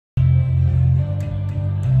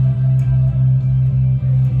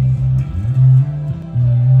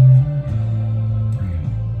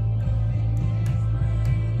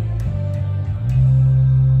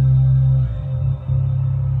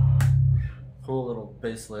cool little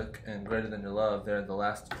bass lick and Greater Than Your Love there in the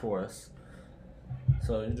last chorus.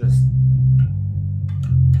 So you're just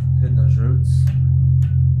hitting those roots.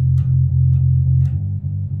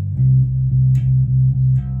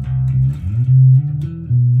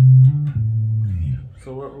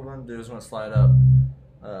 So what we're going to do is we're going to slide up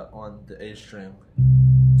on the A string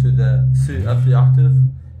to the C, up the octave,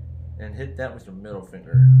 and hit that with your middle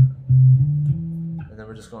finger. And then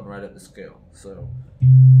we're just going right up the scale. So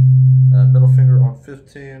middle finger on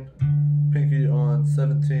 15, pinky on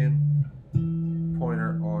 17,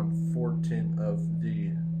 pointer on 14 of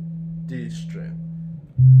the D string.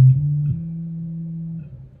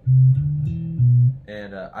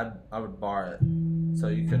 And I would bar it, so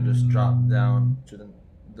you can just drop down to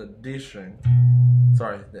the D string,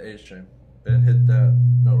 sorry, the A string, and hit that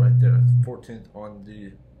note right there, 14th on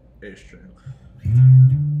the A string,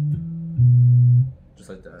 just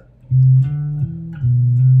like that.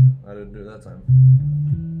 I didn't do it that time.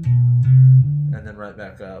 And then right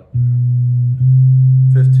back up,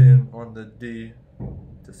 15 on the D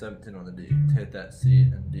to 17 on the D, to hit that C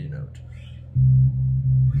and D note.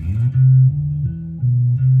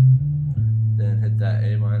 Then hit that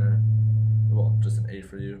A minor, well, just an A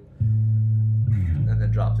for you, and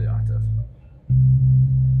then drop the octave.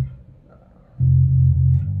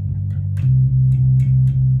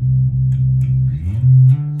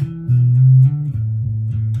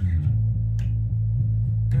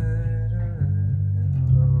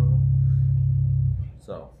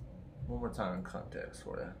 So, one more time in context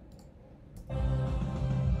for you.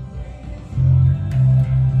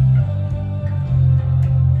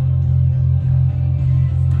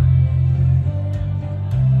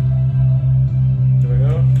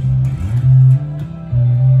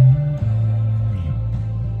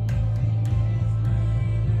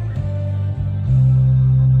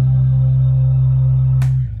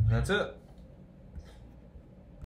 That's it.